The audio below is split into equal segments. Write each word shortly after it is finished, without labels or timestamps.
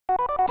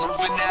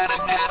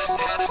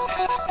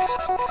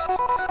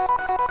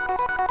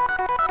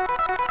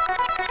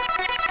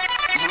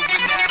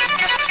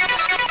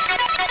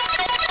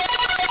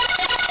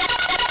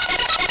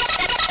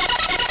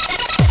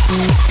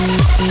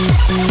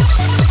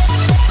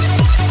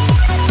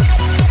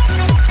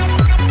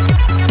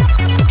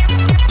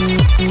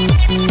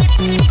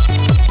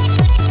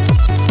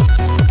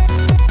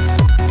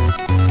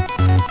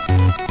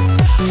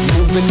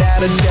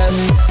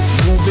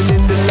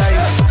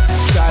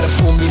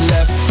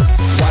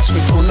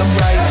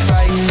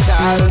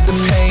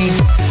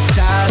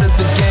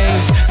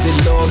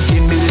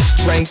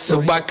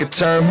strength so I could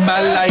turn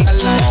my light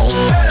on.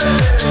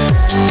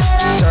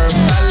 Turn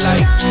my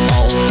light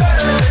on.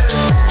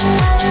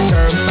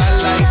 Turn my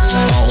light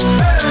on.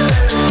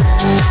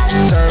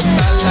 Turn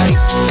my light,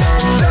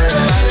 turn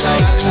my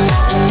light,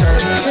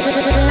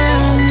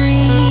 Tell me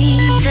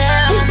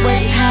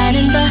what's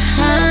hiding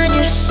behind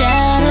your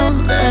shadow,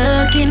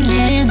 lurking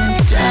in the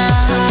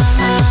dark.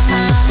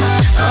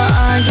 Or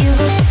are you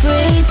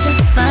afraid to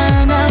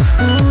find out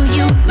who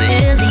you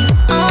really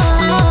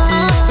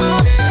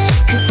are?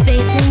 'Cause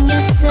facing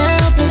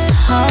yourself is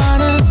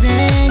harder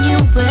than you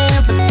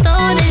ever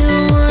thought it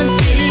would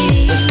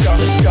be. Let's go,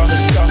 let's go,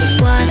 let's go, let's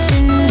go.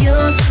 Watching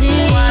you'll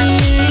see.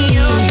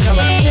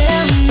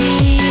 Tell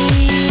me,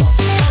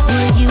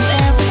 will you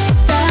ever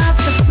stop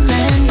the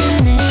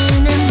blending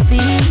in and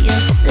be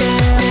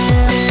yourself?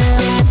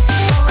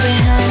 Quit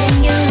hiding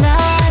your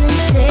light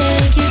and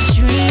take your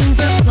dreams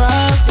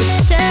above the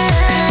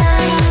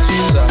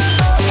shelf.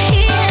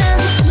 He has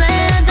a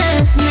plan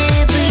that's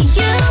made for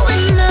you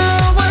and no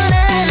one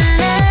else.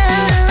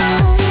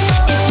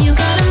 If you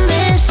got a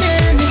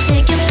mission, then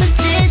take your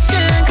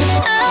position, 'cause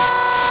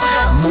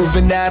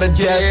moving out of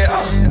death,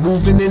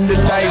 moving into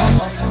life.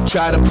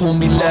 Try to pull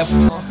me left,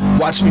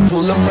 watch me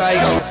pull them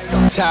right.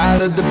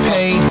 Tired of the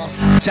pain,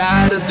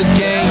 tired of the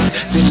games.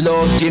 Then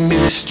Lord give me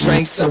the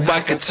strength so I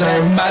could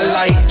turn my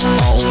light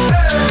on.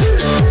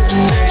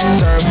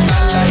 Turn my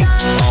light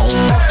on.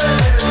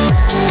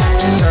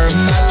 Turn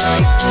my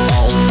light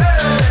on.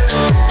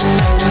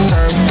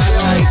 Turn my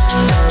light,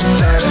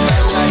 turn my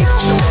light.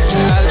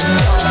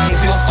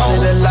 This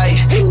little light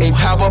ain't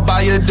powered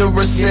by a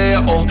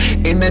Duracell or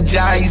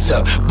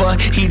Energizer, but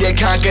he that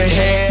conquered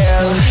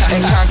hell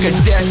and conquered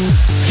death.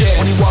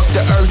 When he walked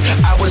the earth,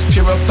 I was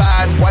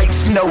purified white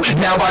snow.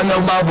 Now I know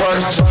my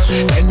worth.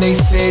 And they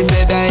said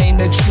that I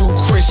ain't a true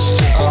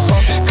Christian,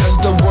 'cause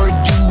the word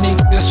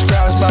unique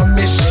describes my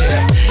mission.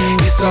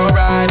 It's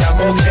alright, I'm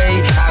okay,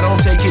 I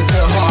don't take it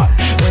to heart.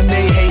 When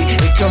they hate,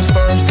 it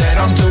confirms that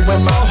I'm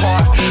doing my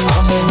heart.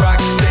 I'ma rock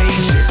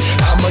stages,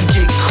 I'ma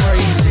get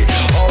crazy.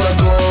 All the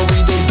glory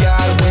to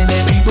God when the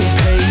people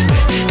pay me.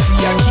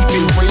 See, I keep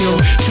it real,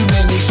 too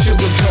many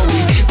sugarcoat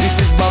it. This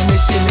is my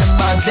mission and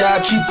my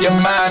job, keep your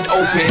mind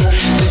open.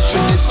 This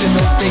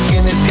traditional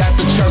thinking has got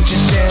the church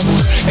in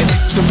shambles, and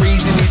it's the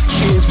reason these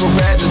kids would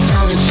rather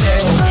turn the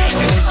channel.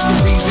 And it's the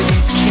reason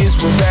these kids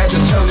would rather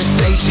turn the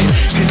station,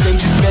 'cause they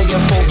just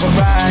begging for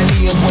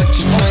variety and what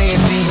you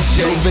playing,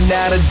 DJ. Moving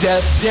out of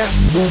death,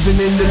 moving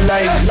into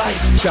life.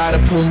 Try to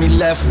pull me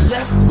left,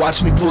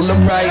 watch me pull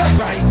them right.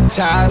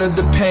 Tired of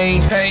the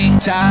pain,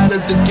 tired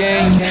of the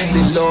games.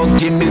 Then Lord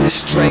give me the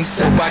strength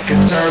so I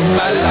can turn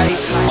my light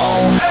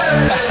on.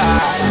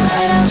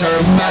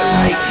 Turn my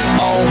light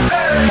on.